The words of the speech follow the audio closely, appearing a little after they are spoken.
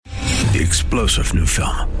The explosive new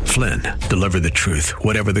film, Flynn, deliver the truth,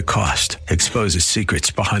 whatever the cost, exposes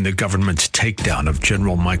secrets behind the government's takedown of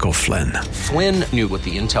General Michael Flynn. Flynn knew what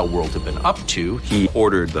the intel world had been up to. He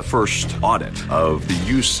ordered the first audit of the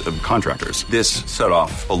use of contractors. This set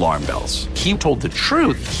off alarm bells. He told the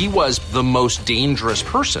truth. He was the most dangerous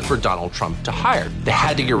person for Donald Trump to hire. They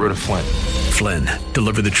had to get rid of Flynn. Flynn,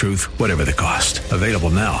 deliver the truth, whatever the cost. Available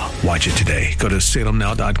now. Watch it today. Go to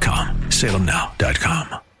salemnow.com.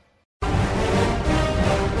 salemnow.com.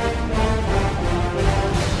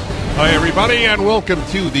 Hi, everybody, and welcome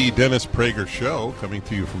to the Dennis Prager Show, coming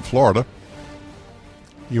to you from Florida.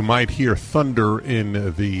 You might hear thunder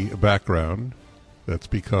in the background. That's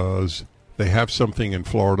because they have something in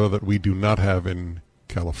Florida that we do not have in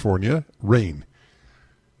California, rain.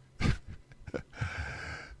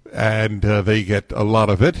 And they get a lot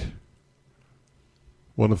of it.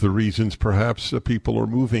 One of the reasons, perhaps, people are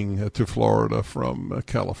moving to Florida from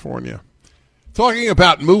California. Talking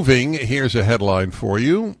about moving, here's a headline for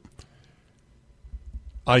you.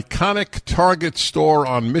 Iconic Target store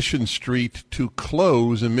on Mission Street to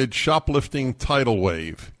close amid shoplifting tidal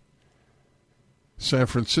wave. San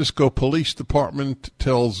Francisco Police Department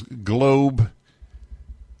tells Globe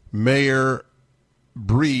Mayor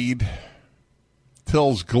Breed,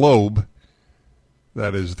 tells Globe,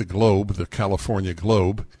 that is the Globe, the California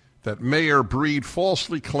Globe, that Mayor Breed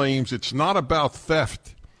falsely claims it's not about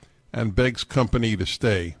theft and begs company to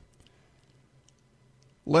stay.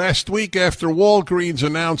 Last week, after Walgreens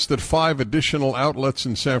announced that 5 additional outlets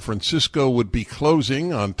in San Francisco would be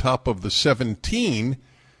closing on top of the 17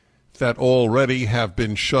 that already have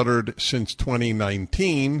been shuttered since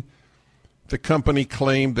 2019, the company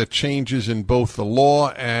claimed that changes in both the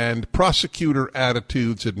law and prosecutor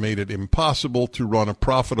attitudes had made it impossible to run a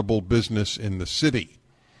profitable business in the city.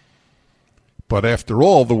 But after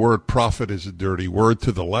all, the word profit is a dirty word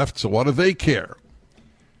to the left, so what do they care?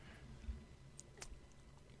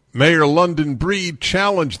 Mayor London Breed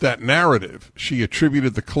challenged that narrative. She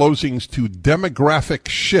attributed the closings to demographic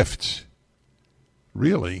shifts.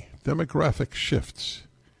 Really? Demographic shifts.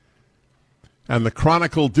 And the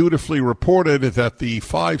Chronicle dutifully reported that the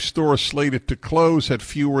 5 stores slated to close had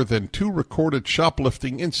fewer than 2 recorded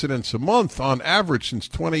shoplifting incidents a month on average since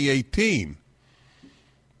 2018.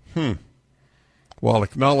 While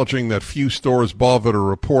acknowledging that few stores bother to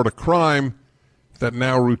report a crime that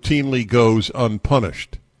now routinely goes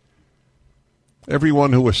unpunished.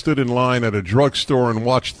 Everyone who has stood in line at a drugstore and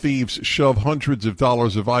watched thieves shove hundreds of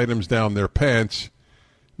dollars of items down their pants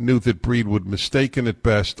knew that Breed was mistaken at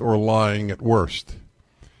best or lying at worst.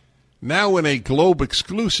 Now in a Globe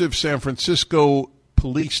exclusive, San Francisco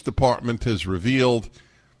Police Department has revealed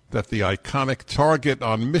that the iconic Target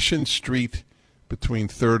on Mission Street between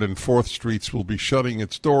 3rd and 4th Streets will be shutting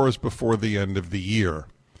its doors before the end of the year.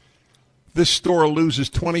 This store loses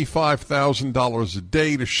 $25,000 a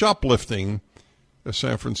day to shoplifting, a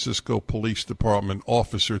San Francisco Police Department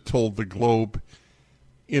officer told the Globe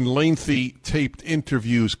in lengthy taped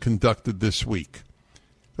interviews conducted this week.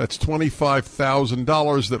 That's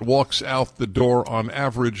 $25,000 that walks out the door on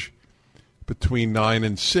average between 9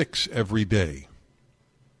 and 6 every day.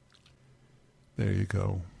 There you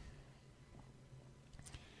go.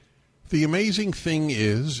 The amazing thing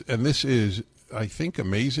is, and this is, I think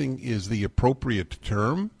amazing is the appropriate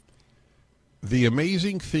term, the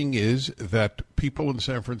amazing thing is that people in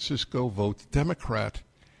San Francisco vote Democrat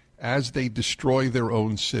as they destroy their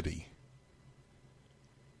own city.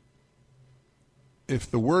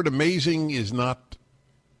 If the word amazing is not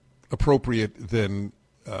appropriate, then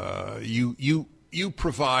you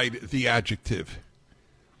provide the adjective.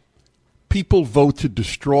 People vote to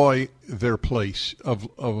destroy their place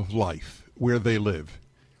of life, where they live.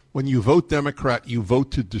 When you vote Democrat, you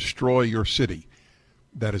vote to destroy your city.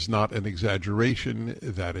 That is not an exaggeration.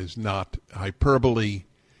 That is not hyperbole.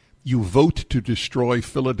 You vote to destroy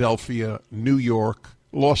Philadelphia, New York,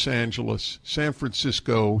 Los Angeles, San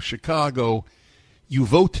Francisco, Chicago. You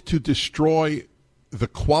vote to destroy the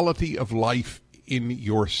quality of life in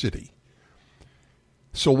your city.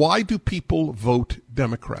 So why do people vote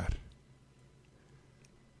Democrat?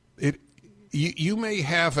 You may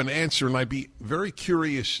have an answer, and I'd be very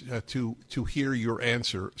curious to hear your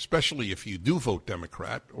answer, especially if you do vote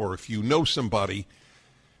Democrat, or if you know somebody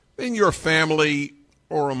in your family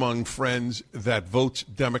or among friends that votes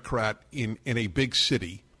Democrat in a big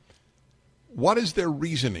city. What is their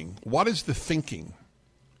reasoning? What is the thinking?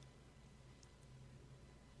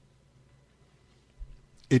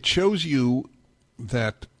 It shows you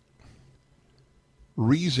that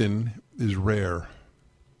reason is rare.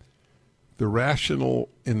 The rational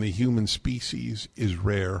in the human species is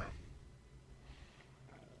rare.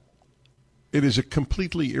 It is a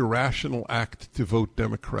completely irrational act to vote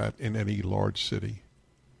Democrat in any large city.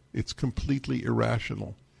 It's completely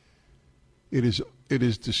irrational. It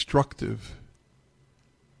is destructive.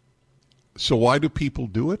 So why do people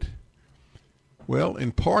do it? Well,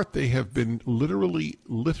 in part, they have been literally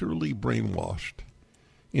brainwashed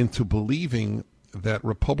into believing that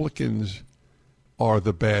Republicans are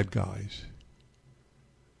the bad guys.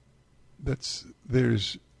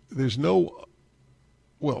 There's no,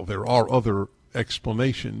 well, there are other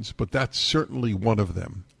explanations, but that's certainly one of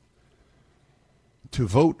them. To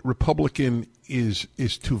vote Republican is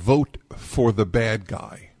to vote for the bad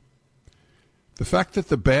guy. The fact that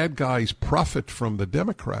the bad guys profit from the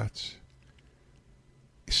Democrats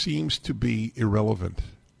seems to be irrelevant.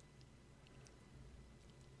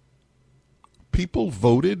 People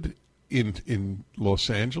voted in Los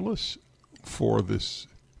Angeles for this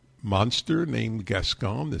monster named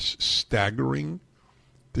Gascon, this staggering,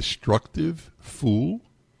 destructive fool,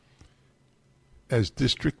 as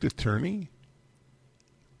district attorney.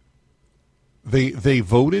 They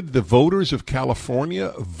voted, the voters of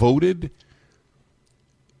California voted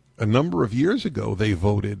a number of years ago, they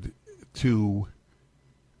voted to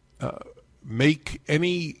make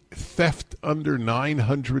any theft under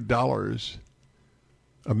 $900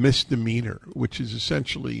 a misdemeanor, which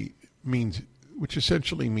essentially means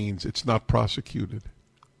it's not prosecuted.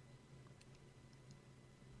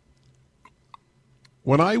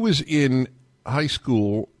 When I was in high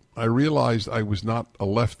school, I realized I was not a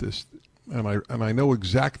leftist, and I know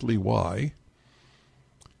exactly why.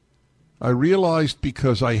 I realized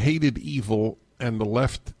because I hated evil, and the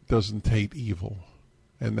left doesn't hate evil.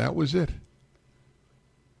 And that was it.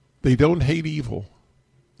 They don't hate evil.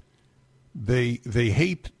 They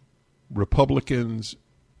hate Republicans.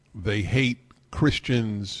 They hate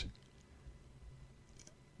Christians.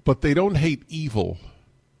 But they don't hate evil.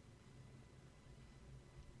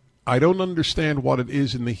 I don't understand what it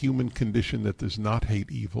is in the human condition that does not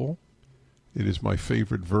hate evil. It is my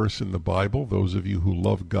favorite verse in the Bible. Those of you who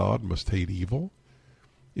love God must hate evil.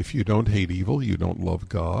 If you don't hate evil, you don't love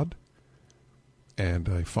God. And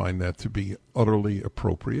I find that to be utterly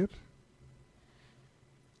appropriate.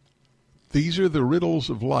 These are the riddles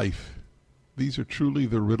of life. These are truly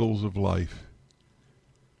the riddles of life.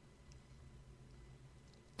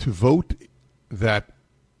 To vote that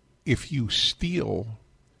if you steal,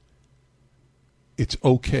 it's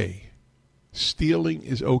okay. Stealing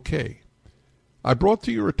is okay. I brought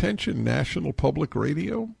to your attention National Public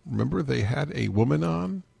Radio. Remember, they had a woman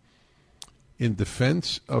on in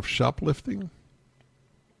defense of shoplifting.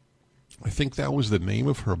 I think that was the name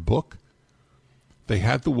of her book. They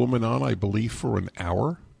had the woman on, I believe, for an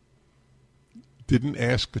hour. Didn't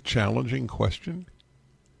ask a challenging question.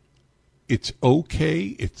 It's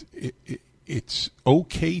okay. It's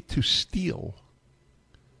okay to steal.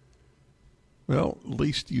 Well, at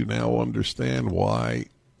least you now understand why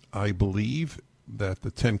I believe that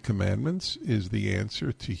the Ten Commandments is the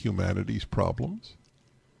answer to humanity's problems.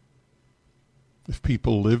 If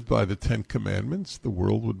people lived by the Ten Commandments, the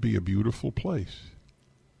world would be a beautiful place.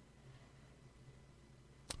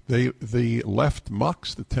 The left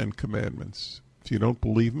mocks the Ten Commandments. If you don't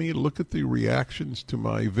believe me, look at the reactions to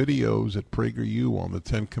my videos at PragerU on the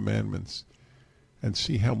Ten Commandments and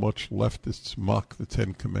see how much leftists mock the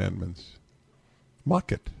Ten Commandments.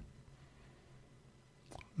 Mock it.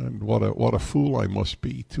 And what a fool I must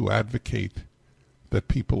be to advocate that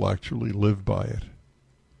people actually live by it.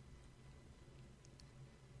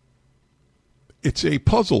 It's a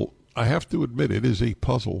puzzle. I have to admit, it is a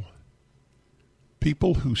puzzle.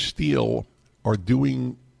 People who steal are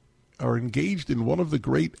engaged in one of the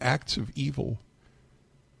great acts of evil,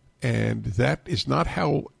 and that is not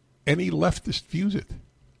how any leftist views it.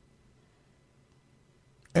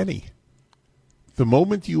 Any. The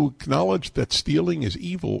moment you acknowledge that stealing is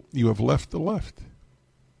evil, you have left the left.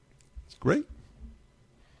 It's great.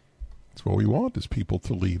 That's what we want, is people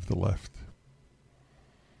to leave the left.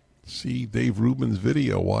 See Dave Rubin's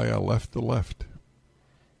video, Why I Left the Left.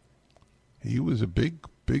 He was a big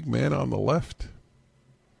man on the left,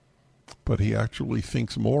 but he actually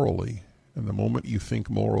thinks morally. And the moment you think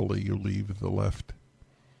morally, you leave the left.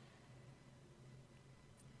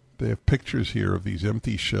 They have pictures here of these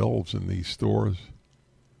empty shelves in these stores.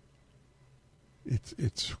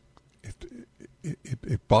 It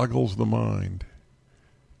boggles the mind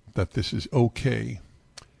that this is okay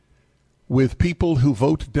with people who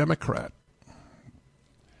vote Democrat.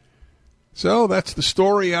 So that's the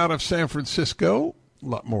story out of San Francisco. A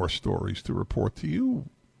lot more stories to report to you.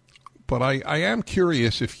 But I am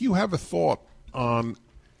curious if you have a thought on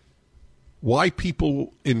why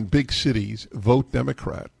people in big cities vote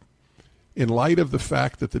Democrat. in light of the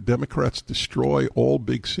fact that the Democrats destroy all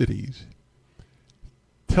big cities,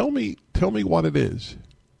 tell me what it is.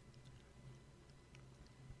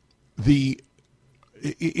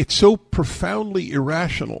 It's so profoundly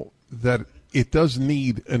irrational that it does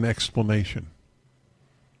need an explanation.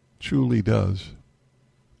 Truly does.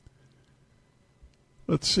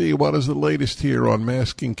 Let's see, what is the latest here on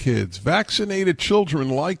masking kids? Vaccinated children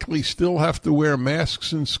likely still have to wear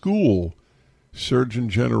masks in school, Surgeon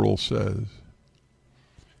General says.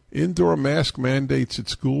 Indoor mask mandates at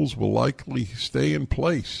schools will likely stay in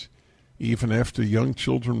place even after young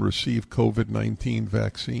children receive COVID-19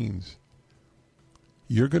 vaccines.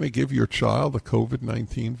 You're going to give your child a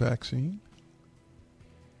COVID-19 vaccine?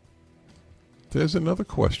 There's another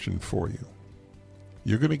question for you.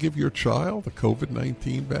 You're going to give your child a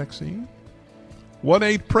COVID-19 vaccine?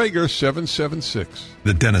 1-8-PRAGER-776.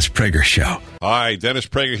 The Dennis Prager Show. Hi, Dennis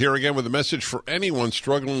Prager here again with a message for anyone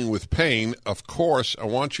struggling with pain. Of course, I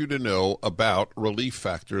want you to know about Relief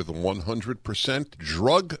Factor, the 100%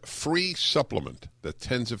 drug-free supplement that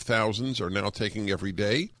tens of thousands are now taking every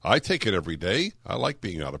day. I take it every day. I like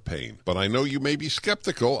being out of pain. But I know you may be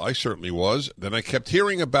skeptical. I certainly was. Then I kept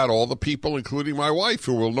hearing about all the people, including my wife,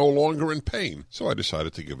 who were no longer in pain. So I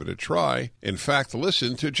decided to give it a try. In fact,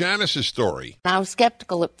 listen to Janice's story. I was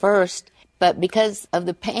skeptical at first, but because of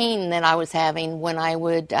the pain that I was having when I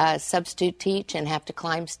would substitute teach and have to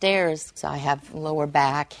climb stairs, so I have lower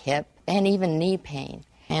back, hip, and even knee pain.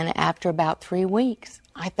 And after about 3 weeks,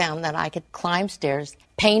 I found that I could climb stairs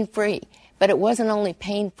pain-free. But it wasn't only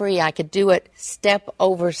pain-free, I could do it step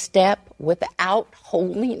over step without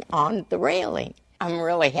holding on the railing. I'm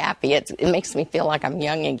really happy. It makes me feel like I'm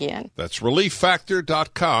young again. That's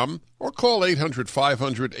ReliefFactor.com or call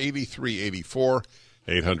 800-500-8384,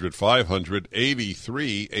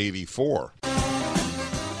 800-500-8384.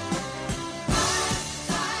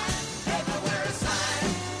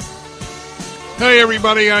 Hey,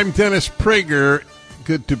 everybody, I'm Dennis Prager.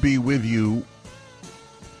 Good to be with you,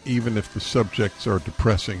 even if the subjects are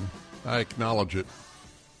depressing. I acknowledge it.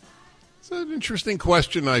 It's an interesting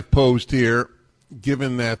question I've posed here,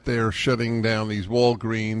 given that they're shutting down these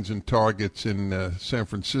Walgreens and Targets in San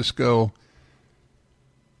Francisco,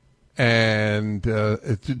 and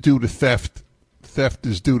it's due to theft. Theft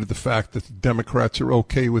is due to the fact that the Democrats are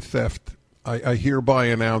okay with theft. I hereby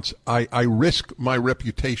announce I risk my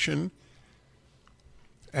reputation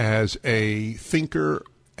as a thinker,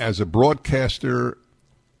 as a broadcaster,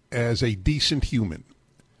 as a decent human,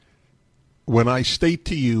 when I state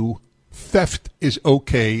to you theft is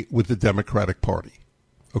okay with the Democratic Party.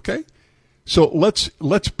 Okay? So let's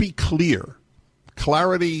be clear.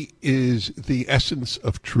 Clarity is the essence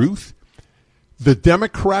of truth. The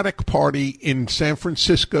Democratic Party in San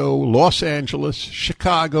Francisco, Los Angeles,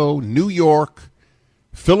 Chicago, New York,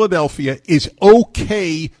 Philadelphia is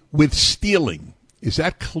okay with stealing. Is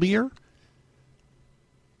that clear?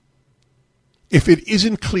 If it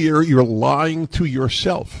isn't clear, you're lying to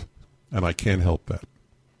yourself. And I can't help that.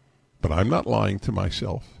 But I'm not lying to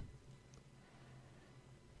myself.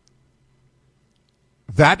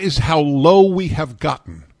 That is how low we have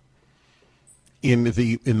gotten in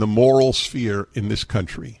the moral sphere in this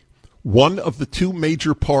country. One of the two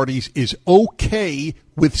major parties is okay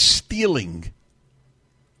with stealing.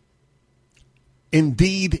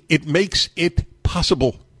 Indeed, it makes it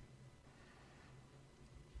possible.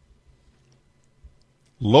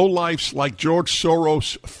 Lowlifes like George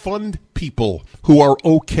Soros fund people who are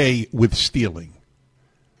okay with stealing.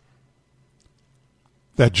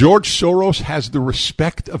 That George Soros has the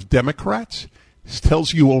respect of Democrats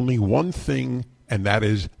tells you only one thing, and that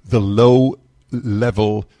is the low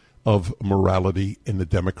level of morality in the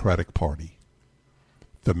Democratic Party.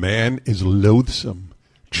 The man is loathsome,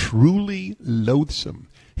 truly loathsome.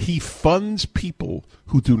 He funds people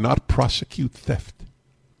who do not prosecute theft.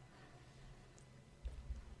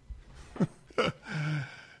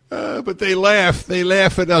 But they laugh. They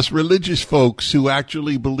laugh at us religious folks who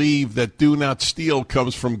actually believe that do not steal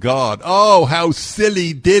comes from God. Oh, how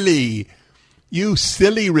silly dilly. You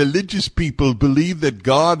silly religious people believe that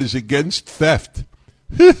God is against theft.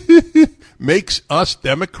 Makes us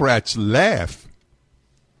Democrats laugh.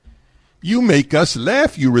 You make us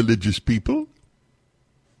laugh, you religious people.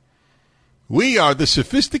 We are the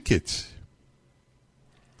sophisticates.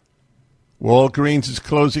 Walgreens is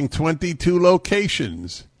closing 22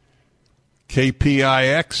 locations.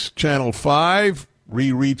 KPIX Channel 5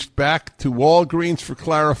 reached back to Walgreens for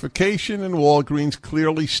clarification, and Walgreens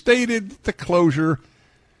clearly stated the closure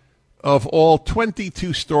of all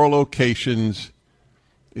 22 store locations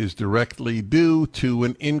is directly due to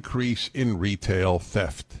an increase in retail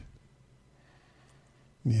theft.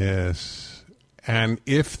 Yes. And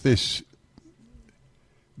if this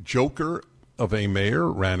joker of a mayor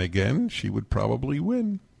ran again, she would probably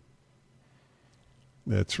win.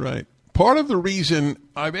 That's right. Part of the reason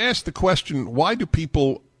I've asked the question, why do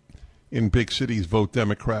people in big cities vote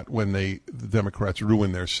Democrat when the Democrats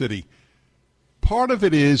ruin their city? Part of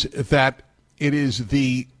it is that it is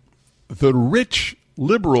the rich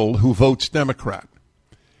liberal who votes Democrat.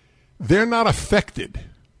 They're not affected.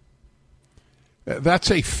 That's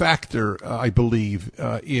a factor, I believe,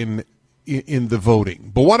 in the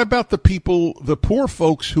voting. But what about the people, the poor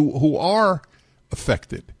folks who are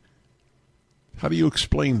affected? How do you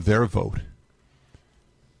explain their vote?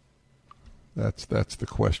 That's the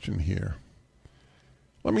question here.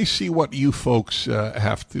 Let me see what you folks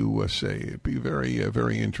have to say. It'd be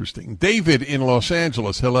very interesting. David in Los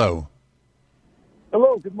Angeles, hello.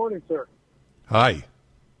 Hello, good morning, sir. Hi.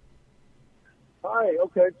 Hi,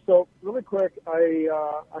 okay, so really quick, I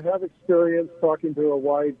have experience talking to a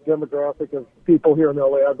wide demographic of people here in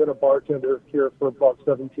LA. I've been a bartender here for about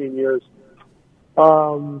 17 years.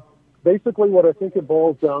 Basically, what I think it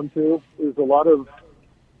boils down to is a lot of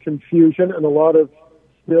confusion and a lot of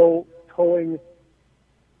still towing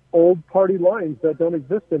old party lines that don't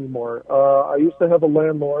exist anymore. I used to have a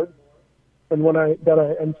landlord, and when I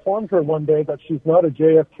informed her one day that she's not a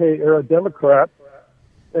JFK-era Democrat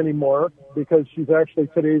anymore because she's actually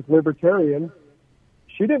today's libertarian,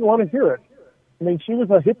 she didn't want to hear it. I mean, she was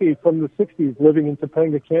a hippie from the 60s living in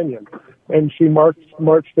Topanga Canyon, and she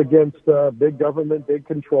marched against big government, big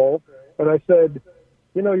control. And I said,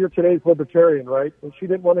 you know, you're today's libertarian, right? And she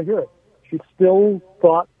didn't want to hear it. She still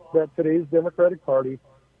thought that today's Democratic Party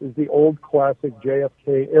is the old classic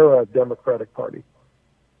JFK-era Democratic Party.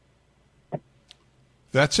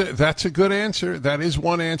 That's a good answer. That is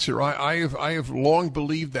one answer. I have long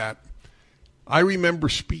believed that. I remember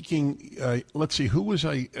speaking, let's see, who was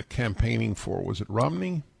I campaigning for? Was it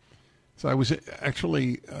Romney? So I was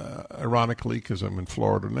actually, ironically, because I'm in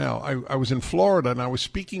Florida now, I was in Florida and I was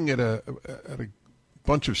speaking at a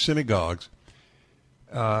bunch of synagogues.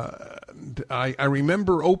 I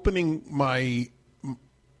remember opening my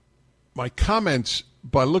comments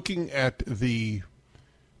by looking at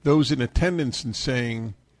those in attendance and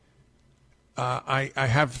saying, I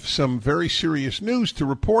have some very serious news to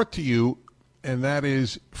report to you, and that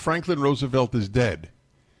is Franklin Roosevelt is dead.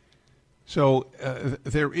 So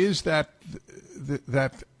there is that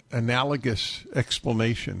analogous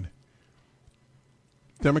explanation.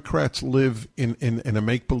 Democrats live in a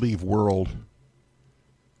make-believe world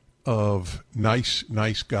of nice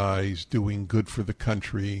guys doing good for the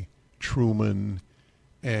country, Truman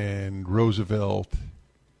and Roosevelt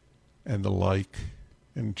and the like,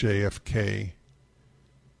 and JFK,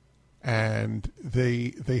 and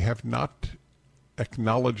they have not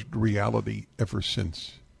acknowledged reality ever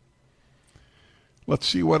since. Let's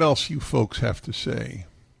see what else you folks have to say.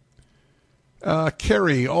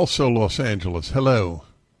 Kerry, also Los Angeles. Hello.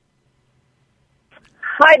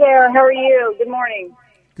 Hi there. How are you? Good morning.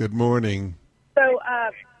 Good morning. So,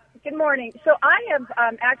 good morning. So I have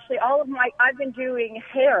actually I've been doing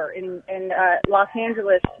hair in Los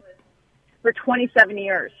Angeles for 27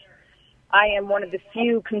 years. I am one of the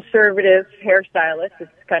few conservative hairstylists.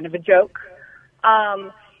 It's kind of a joke.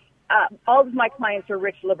 All of my clients are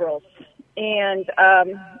rich liberals. And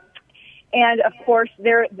of course,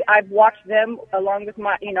 I've watched them along with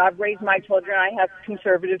I've raised my children. I have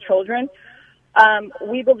conservative children.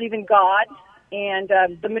 We believe in God, and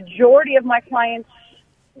the majority of my clients,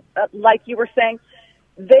 like you were saying,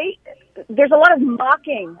 there's a lot of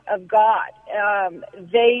mocking of God.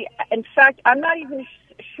 In fact, I'm not even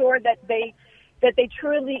sure that they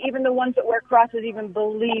truly, even the ones that wear crosses, even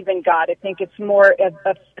believe in God. I think it's more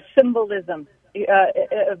of symbolism.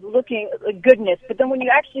 Of looking goodness, but then when you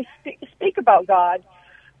actually speak about God,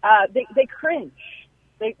 they cringe.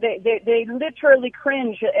 They literally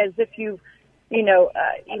cringe as if you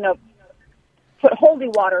put holy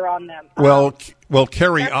water on them. Well,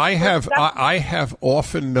 Kerry, I have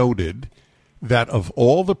often noted that of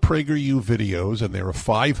all the PragerU videos, and there are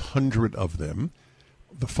 500 of them,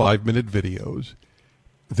 the 5-minute videos,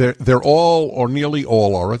 they're all or nearly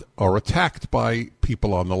all are attacked by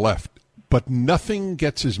people on the left. But nothing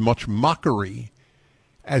gets as much mockery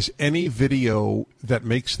as any video that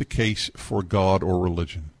makes the case for God or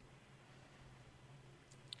religion.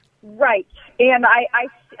 Right. And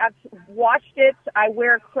I've watched it. I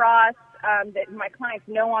wear a cross. That my clients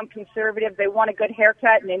know I'm conservative. They want a good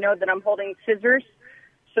haircut, and they know that I'm holding scissors,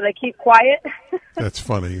 so they keep quiet. That's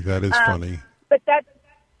funny. That is funny. But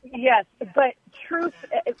Yes, but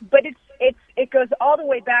it goes all the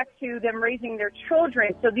way back to them raising their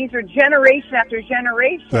children. So these are generation after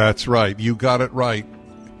generation. That's right. You got it right.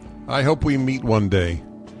 I hope we meet one day.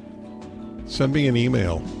 Send me an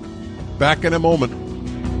email. Back in a moment.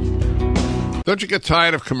 Don't you get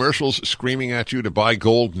tired of commercials screaming at you to buy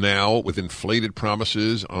gold now with inflated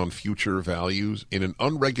promises on future values? In an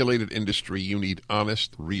unregulated industry, you need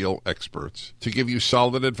honest, real experts to give you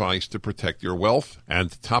solid advice to protect your wealth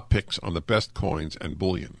and top picks on the best coins and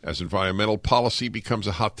bullion. As environmental policy becomes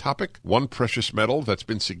a hot topic, one precious metal that's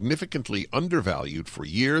been significantly undervalued for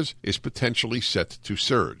years is potentially set to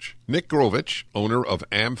surge. Nick Grovich, owner of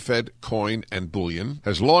AmFed Coin and Bullion,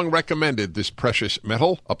 has long recommended this precious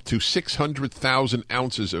metal. Up to 600,000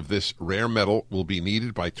 ounces of this rare metal will be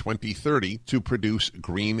needed by 2030 to produce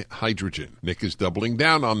green hydrogen. Nick is doubling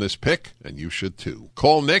down on this pick, and you should too.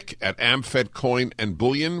 Call Nick at AmFed Coin and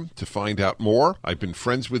Bullion to find out more. I've been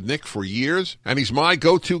friends with Nick for years, and he's my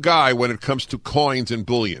go-to guy when it comes to coins and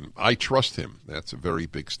bullion. I trust him. That's a very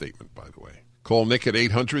big statement, by the way. Call Nick at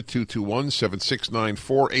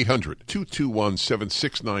 800-221-7694,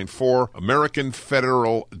 800-221-7694,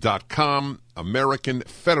 AmericanFederal.com,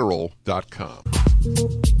 AmericanFederal.com.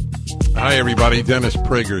 Hi, everybody. Dennis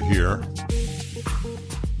Prager here.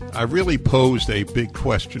 I really posed a big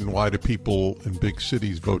question. Why do people in big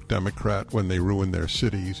cities vote Democrat when they ruin their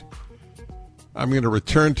cities? I'm going to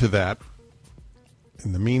return to that.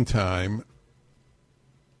 In the meantime,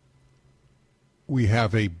 we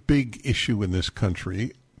have a big issue in this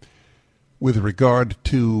country with regard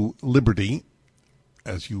to liberty,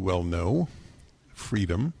 as you well know,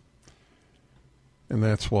 freedom. And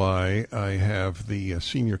that's why I have the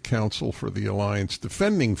senior counsel for the Alliance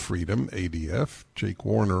Defending Freedom, ADF, Jake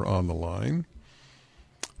Warner, on the line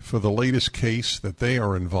for the latest case that they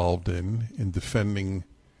are involved in defending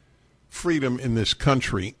freedom in this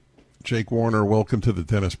country. Jake Warner, welcome to the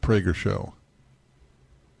Dennis Prager Show.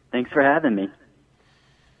 Thanks for having me.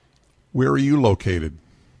 Where are you located?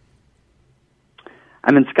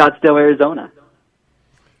 I'm in Scottsdale, Arizona.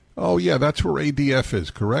 Oh, yeah, that's where ADF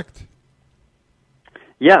is, correct?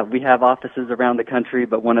 Yeah, we have offices around the country,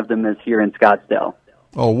 but one of them is here in Scottsdale.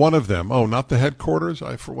 Oh, one of them. Oh, not the headquarters?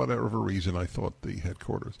 For whatever reason, I thought the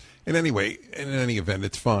headquarters. And anyway, in any event,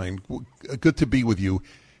 it's fine. Good to be with you.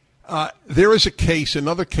 There is a case,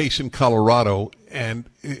 another case in Colorado, and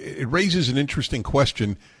it raises an interesting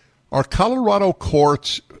question. Are Colorado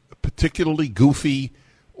courts particularly goofy,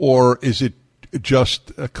 or is it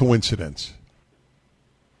just a coincidence?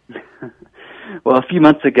 Well, a few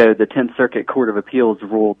months ago, the 10th Circuit Court of Appeals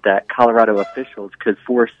ruled that Colorado officials could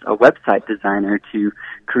force a website designer to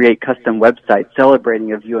create custom websites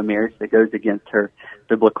celebrating a view of marriage that goes against her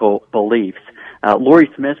biblical beliefs. Lori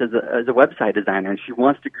Smith is a website designer, and she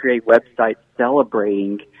wants to create websites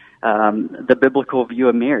celebrating the biblical view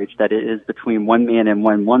of marriage, that it is between one man and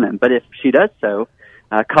one woman. But if she does so,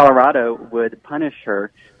 Colorado would punish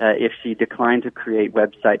her if she declined to create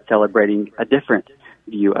websites celebrating a different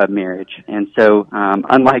view of marriage. And so,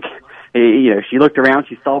 unlike, she looked around,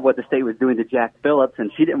 she saw what the state was doing to Jack Phillips,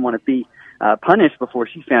 and she didn't want to be punished before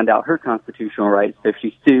she found out her constitutional rights. So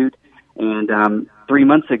she sued, and 3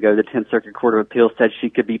 months ago, the 10th Circuit Court of Appeals said she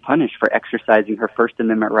could be punished for exercising her First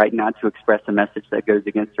Amendment right not to express a message that goes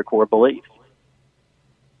against her core beliefs.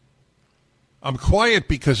 I'm quiet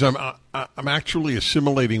because I'm actually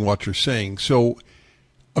assimilating what you're saying. So,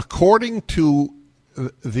 according to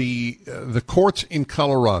the courts in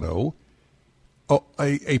Colorado,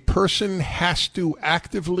 a person has to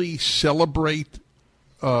actively celebrate,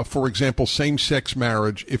 for example, same-sex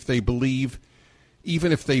marriage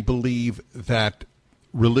even if they believe that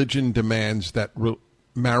religion demands that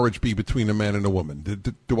marriage be between a man and a woman.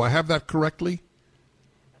 Do I have that correctly?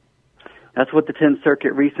 That's what the 10th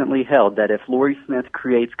Circuit recently held, that if Lori Smith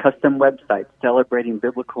creates custom websites celebrating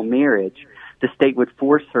biblical marriage, the state would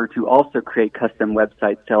force her to also create custom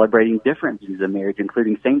websites celebrating different views of marriage,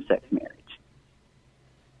 including same-sex marriage.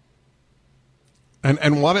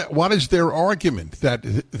 And what is their argument? That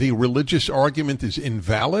the religious argument is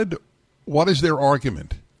invalid? What is their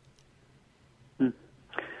argument?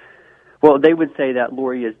 Well, they would say that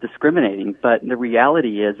Lori is discriminating, but the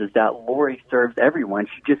reality is that Lori serves everyone.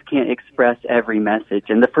 She just can't express every message.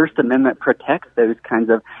 And the First Amendment protects those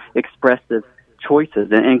kinds of expressive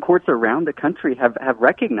choices. And courts around the country have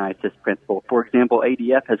recognized this principle. For example,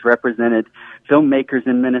 ADF has represented filmmakers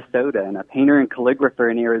in Minnesota and a painter and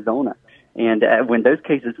calligrapher in Arizona. And when those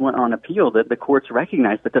cases went on appeal, the courts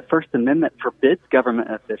recognized that the First Amendment forbids government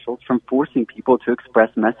officials from forcing people to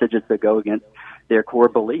express messages that go against their core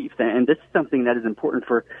beliefs. And this is something that is important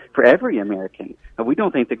for every American. We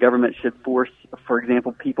don't think the government should force, for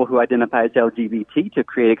example, people who identify as LGBT to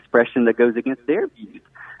create expression that goes against their views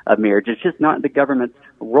of marriage. It's just not the government's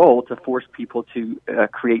role to force people to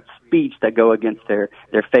create speech that go against their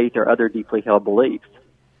faith or other deeply held beliefs.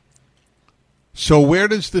 So where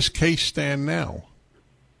does this case stand now?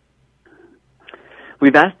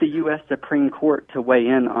 We've asked the U.S. Supreme Court to weigh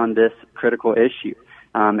in on this critical issue.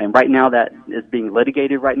 And right now that is being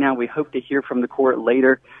litigated right now. We hope to hear from the court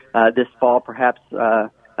later this fall, perhaps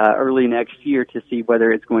early next year, to see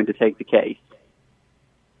whether it's going to take the case.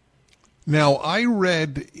 Now, I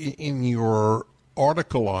read in your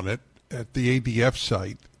article on it at the ADF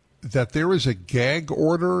site that there is a gag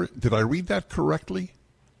order. Did I read that correctly?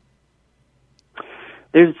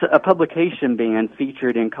 There's a publication ban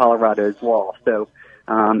featured in Colorado's law. So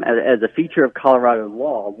as a feature of Colorado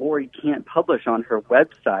law, Lori can't publish on her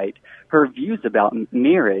website her views about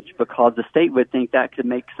marriage because the state would think that could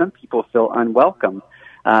make some people feel unwelcome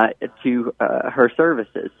to her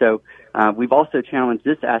services. So we've also challenged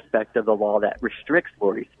this aspect of the law that restricts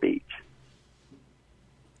Lori's speech.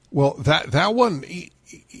 Well, that one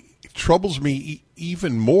troubles me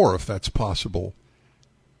even more, if that's possible.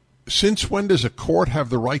 Since when does a court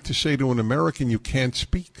have the right to say to an American, you can't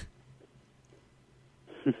speak?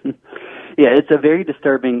 Yeah, it's a very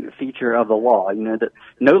disturbing feature of the law. You know, that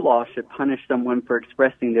no law should punish someone for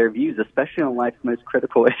expressing their views, especially on life's most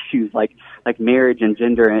critical issues like marriage and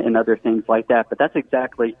gender and other things like that. But that's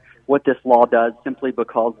exactly what this law does, simply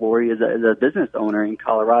because Lori is a business owner in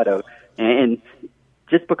Colorado. And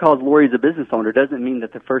just because Lori is a business owner doesn't mean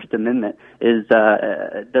that the First Amendment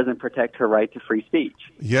doesn't protect her right to free speech.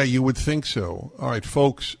 Yeah, you would think so. All right,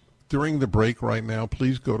 folks, during the break right now,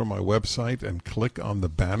 please go to my website and click on the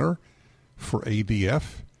banner for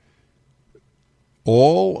ADF.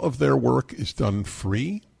 All of their work is done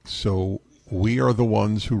free, so we are the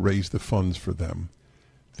ones who raise the funds for them.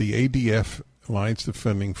 The ADF, Alliance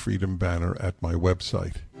Defending Freedom banner at my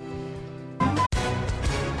website.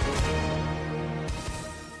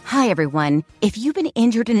 Hi, everyone. If you've been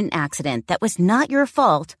injured in an accident that was not your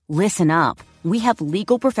fault, listen up. We have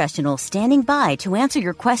legal professionals standing by to answer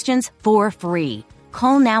your questions for free.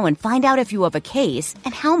 Call now and find out if you have a case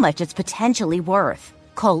and how much it's potentially worth.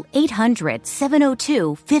 Call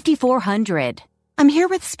 800-702-5400. I'm here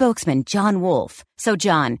with spokesman John Wolf. So,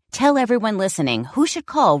 John, tell everyone listening who should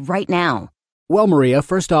call right now. Well, Maria,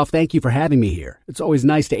 first off, thank you for having me here. It's always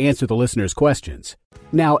nice to answer the listeners' questions.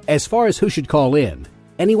 Now, as far as who should call in,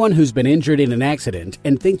 anyone who's been injured in an accident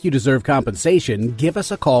and think you deserve compensation, give us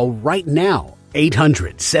a call right now.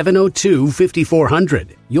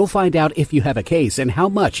 800-702-5400. You'll find out if you have a case and how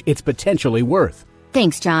much it's potentially worth.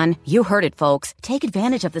 Thanks, John. You heard it, folks. Take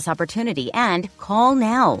advantage of this opportunity and call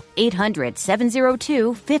now.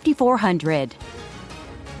 800-702-5400.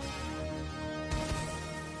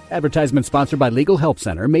 Advertisement sponsored by Legal Help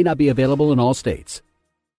Center. May not be available in all states.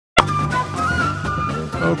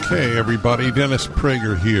 Okay, everybody. Dennis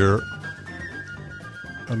Prager here.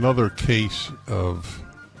 Another case of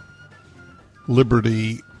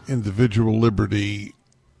liberty, individual liberty,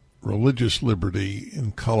 religious liberty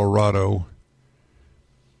in Colorado.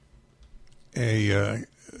 A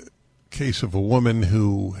case of a woman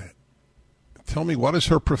who, tell me, what is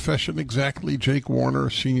her profession exactly? Jake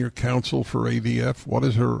Warner, senior counsel for ADF. What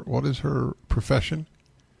is her profession?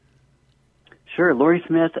 Sure. Lori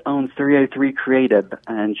Smith owns 303 Creative,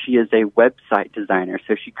 and she is a website designer.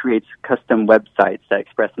 So she creates custom websites that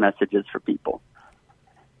express messages for people.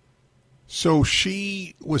 So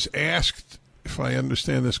she was asked, if I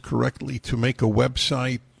understand this correctly, to make a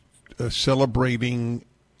website celebrating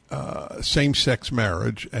same-sex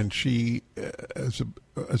marriage, and she, as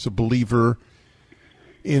a believer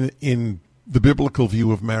in the biblical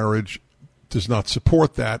view of marriage, does not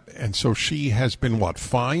support that, and so she has been,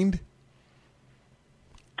 fined?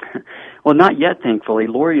 Well, not yet, thankfully.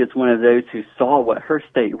 Lori is one of those who saw what her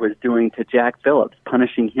state was doing to Jack Phillips,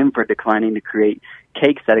 punishing him for declining to create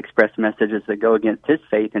cakes that express messages that go against his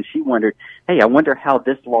faith, and she wondered, hey, I wonder how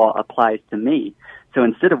this law applies to me. So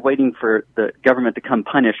instead of waiting for the government to come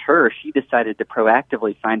punish her, she decided to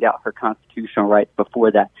proactively find out her constitutional rights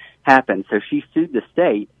before that happened. So she sued the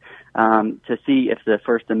state to see if the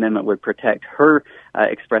First Amendment would protect her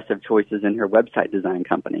expressive choices in her website design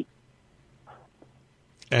company.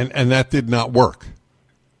 And that did not work.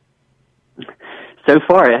 So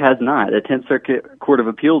far, it has not. The 10th Circuit Court of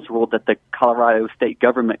Appeals ruled that the Colorado state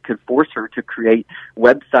government could force her to create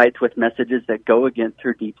websites with messages that go against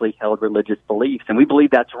her deeply held religious beliefs. And we believe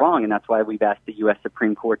that's wrong, and that's why we've asked the U.S.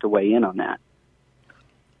 Supreme Court to weigh in on that.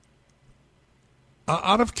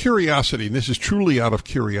 Out of curiosity, and this is truly out of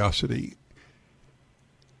curiosity,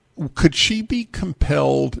 could she be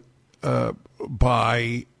compelled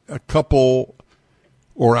by a couple,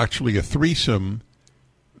 or actually a threesome,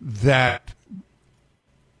 that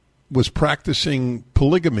was practicing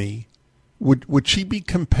polygamy? Would she be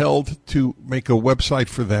compelled to make a website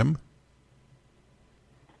for them?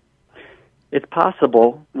 It's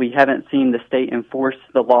possible. We haven't seen the state enforce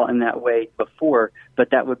the law in that way before,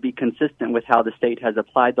 but that would be consistent with how the state has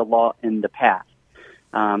applied the law in the past.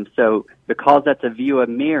 So because that's a view of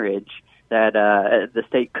marriage, that the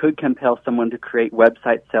state could compel someone to create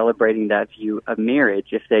websites celebrating that view of marriage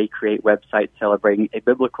if they create websites celebrating a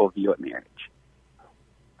biblical view of marriage.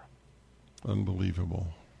 Unbelievable.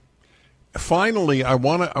 Finally, I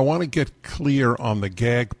want to get clear on the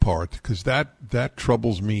gag part, because that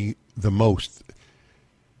troubles me the most.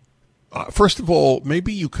 First of all,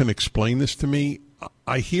 maybe you can explain this to me.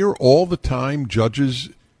 I hear all the time judges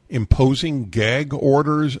imposing gag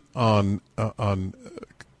orders on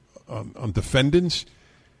defendants.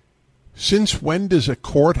 Since when does a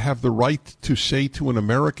court have the right to say to an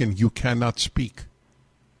American, you cannot speak?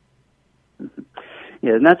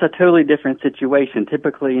 Yeah, and that's a totally different situation.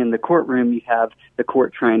 Typically in the courtroom, you have the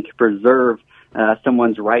court trying to preserve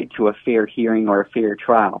someone's right to a fair hearing or a fair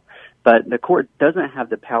trial. But the court doesn't have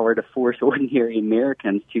the power to force ordinary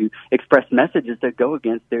Americans to express messages that go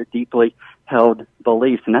against their deeply held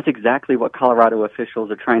beliefs. And that's exactly what Colorado officials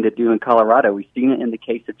are trying to do in Colorado. We've seen it in the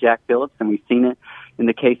case of Jack Phillips, and we've seen it in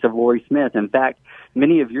the case of Lori Smith. In fact,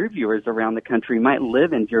 many of your viewers around the country might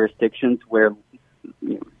live in jurisdictions where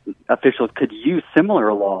officials could use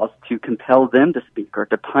similar laws to compel them to speak or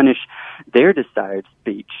to punish their desired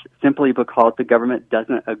speech simply because the government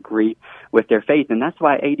doesn't agree with their faith. And that's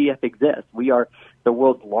why ADF exists. We are the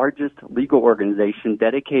world's largest legal organization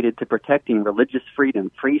dedicated to protecting religious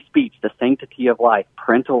freedom, free speech, the sanctity of life,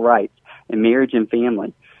 parental rights, and marriage and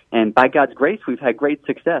family. And by God's grace, we've had great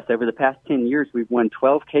success. Over the past 10 years, we've won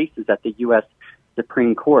 12 cases at the U.S.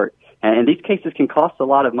 Supreme Court. And these cases can cost a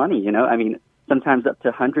lot of money, sometimes up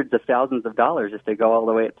to hundreds of thousands of dollars if they go all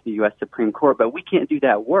the way up to the U.S. Supreme Court. But we can't do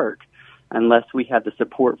that work unless we have the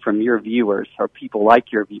support from your viewers or people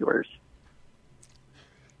like your viewers.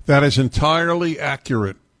 That is entirely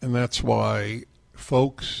accurate, and that's why,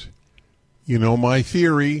 folks, you know my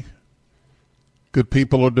theory. Good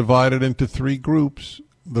people are divided into three groups: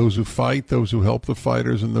 those who fight, those who help the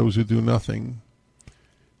fighters, and those who do nothing.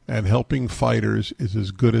 And helping fighters is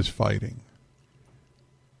as good as fighting.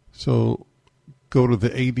 So go to the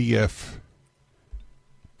ADF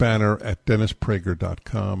banner at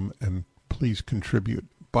DennisPrager.com and please contribute.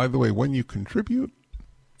 By the way, when you contribute,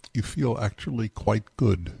 you feel actually quite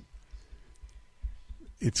good.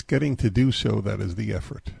 It's getting to do so that is the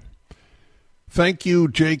effort. Thank you,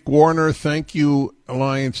 Jake Warner. Thank you,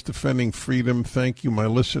 Alliance Defending Freedom. Thank you, my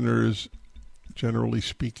listeners. Generally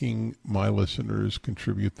speaking, my listeners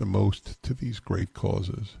contribute the most to these great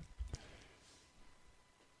causes.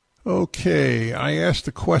 Okay, I asked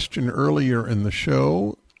a question earlier in the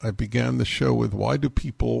show. I began the show with, why do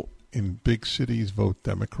people in big cities vote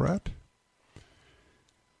Democrat?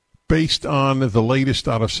 Based on the latest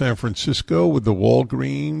out of San Francisco with the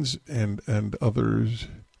Walgreens and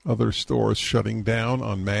other stores shutting down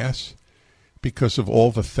en masse because of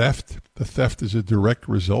all the theft. The theft is a direct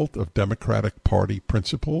result of Democratic Party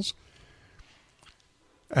principles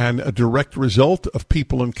and a direct result of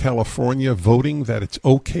people in California voting that it's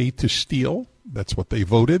okay to steal. That's what they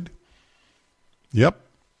voted. Yep.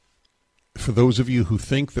 For those of you who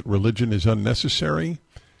think that religion is unnecessary,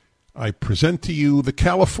 I present to you the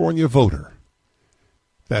California voter,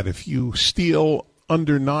 that if you steal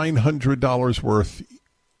under $900 worth,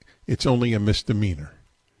 it's only a misdemeanor.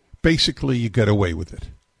 Basically, you get away with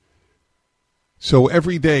it. So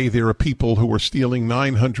every day there are people who are stealing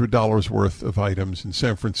 $900 worth of items in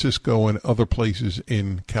San Francisco and other places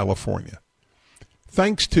in California,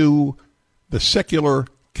 thanks to the secular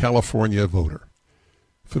California voter.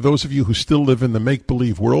 For those of you who still live in the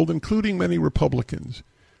make-believe world, including many Republicans,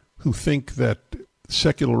 who think that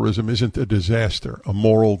secularism isn't a disaster, a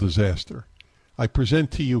moral disaster, I present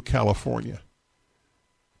to you California.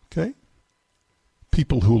 Okay?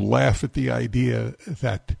 People who laugh at the idea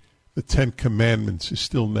that the Ten Commandments is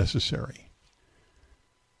still necessary.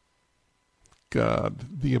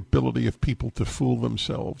 God, the ability of people to fool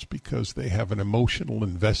themselves because they have an emotional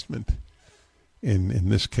investment in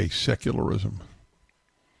this case, secularism.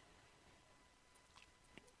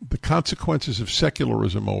 The consequences of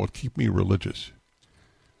secularism are what keep me religious.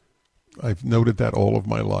 I've noted that all of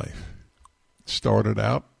my life. It started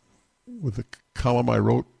out with a column I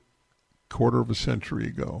wrote a quarter of a century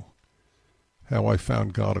ago, How I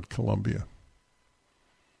Found God at Columbia.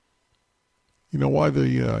 You know why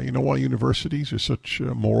why universities are such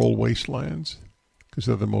moral wastelands? Because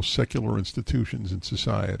they're the most secular institutions in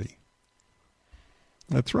society.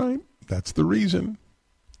 That's right. That's the reason.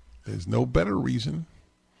 There's no better reason.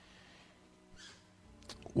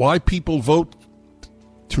 Why people vote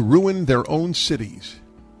to ruin their own cities.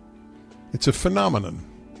 It's a phenomenon.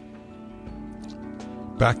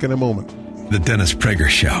 Back in a moment. The Dennis Prager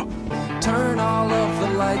Show. Turn all of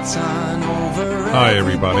the lights on over. Hi,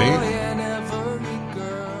 everybody.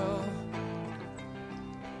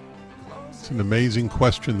 It's an amazing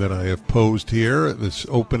question that I have posed here at this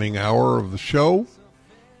opening hour of the show.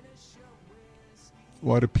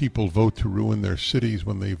 Why do people vote to ruin their cities?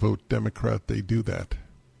 When they vote Democrat, they do that.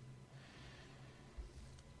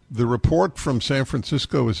 The report from San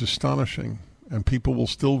Francisco is astonishing, and people will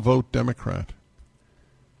still vote Democrat.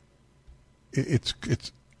 It's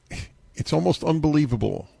almost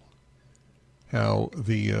unbelievable how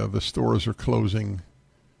the stores are closing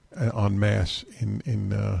en masse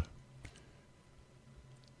in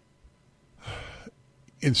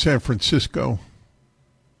San Francisco.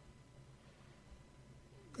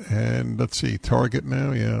 And let's see, Target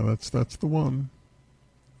now, yeah, that's the one.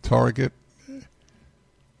 Target.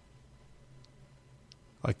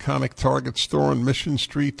 Iconic Target store on Mission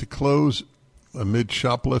Street to close amid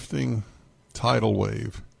shoplifting tidal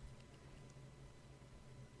wave.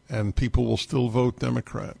 And people will still vote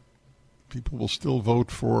Democrat. People will still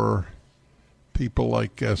vote for people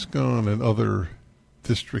like Gascon and other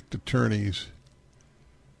district attorneys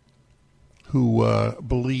who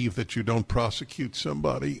believe that you don't prosecute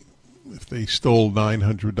somebody if they stole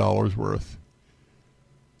 $900 worth.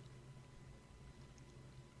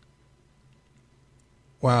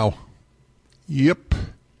 Wow. Yep.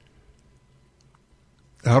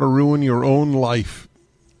 How to ruin your own life,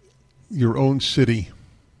 your own city.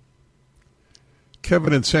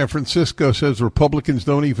 Kevin in San Francisco says Republicans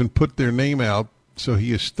don't even put their name out, so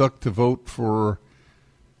he is stuck to vote for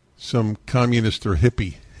some communist or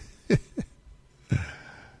hippie.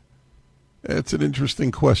 It's an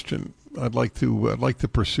interesting question. I'd like to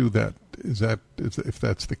pursue that. If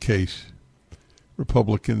that's the case?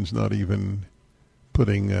 Republicans not even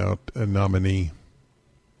putting out a nominee.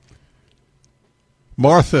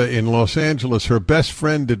 Martha in Los Angeles, her best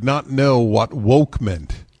friend did not know what woke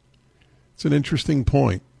meant. It's an interesting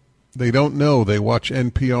point. They don't know. They watch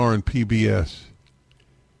NPR and PBS.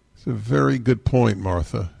 It's a very good point,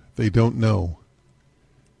 Martha. They don't know.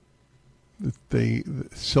 They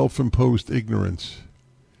self-imposed ignorance.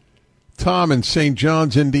 Tom in St.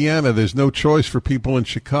 John's, Indiana, there's no choice for people in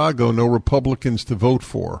Chicago, no Republicans to vote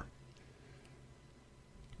for.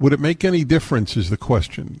 Would it make any difference is the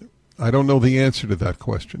question. I don't know the answer to that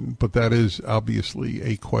question, but that is obviously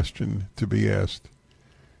a question to be asked.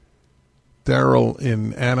 Daryl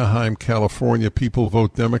in Anaheim, California, people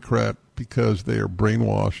vote Democrat because they are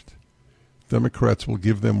brainwashed. Democrats will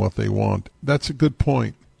give them what they want. That's a good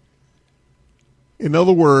point. In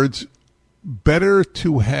other words, better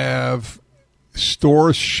to have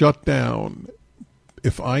stores shut down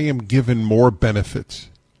if I am given more benefits.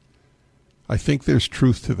 I think there's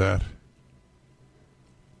truth to that.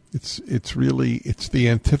 It's the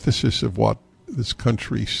antithesis of what this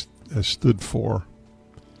country has stood for.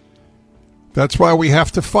 That's why we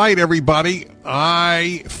have to fight, everybody.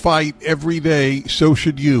 I fight every day. So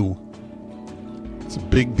should you. It's a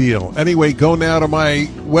big deal. Anyway, go now to my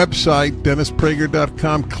website,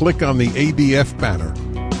 DennisPrager.com. Click on the ADF banner.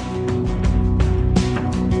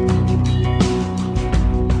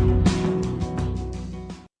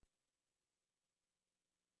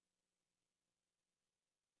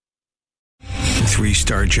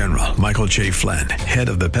 Three-star General Michael J. Flynn, head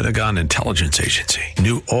of the Pentagon Intelligence Agency,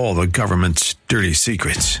 knew all the government's dirty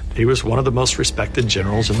secrets. He was one of the most respected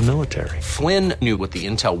generals in the military. Flynn knew what the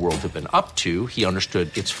intel world had been up to. He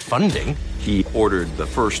understood its funding. He ordered the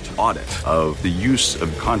first audit of the use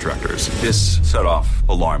of contractors. This set off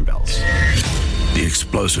alarm bells. The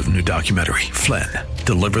explosive new documentary, Flynn,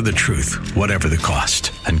 Deliver the Truth, Whatever the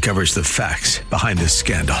Cost, uncovers the facts behind this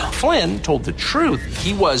scandal. Flynn told the truth.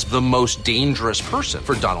 He was the most dangerous person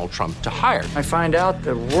for Donald Trump to hire. I find out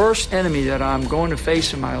the worst enemy that I'm going to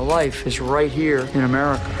face in my life is right here in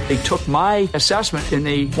America. They took my assessment and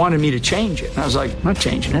they wanted me to change it. And I was like, I'm not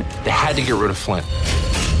changing it. They had to get rid of Flynn.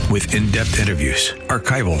 With in-depth interviews,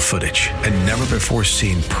 archival footage, and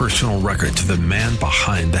never-before-seen personal records of the man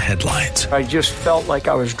behind the headlines. I just felt like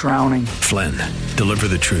I was drowning. Flynn, deliver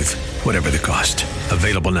the truth, whatever the cost.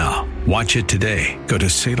 Available now. Watch it today. Go to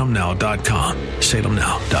salemnow.com.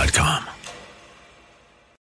 salemnow.com.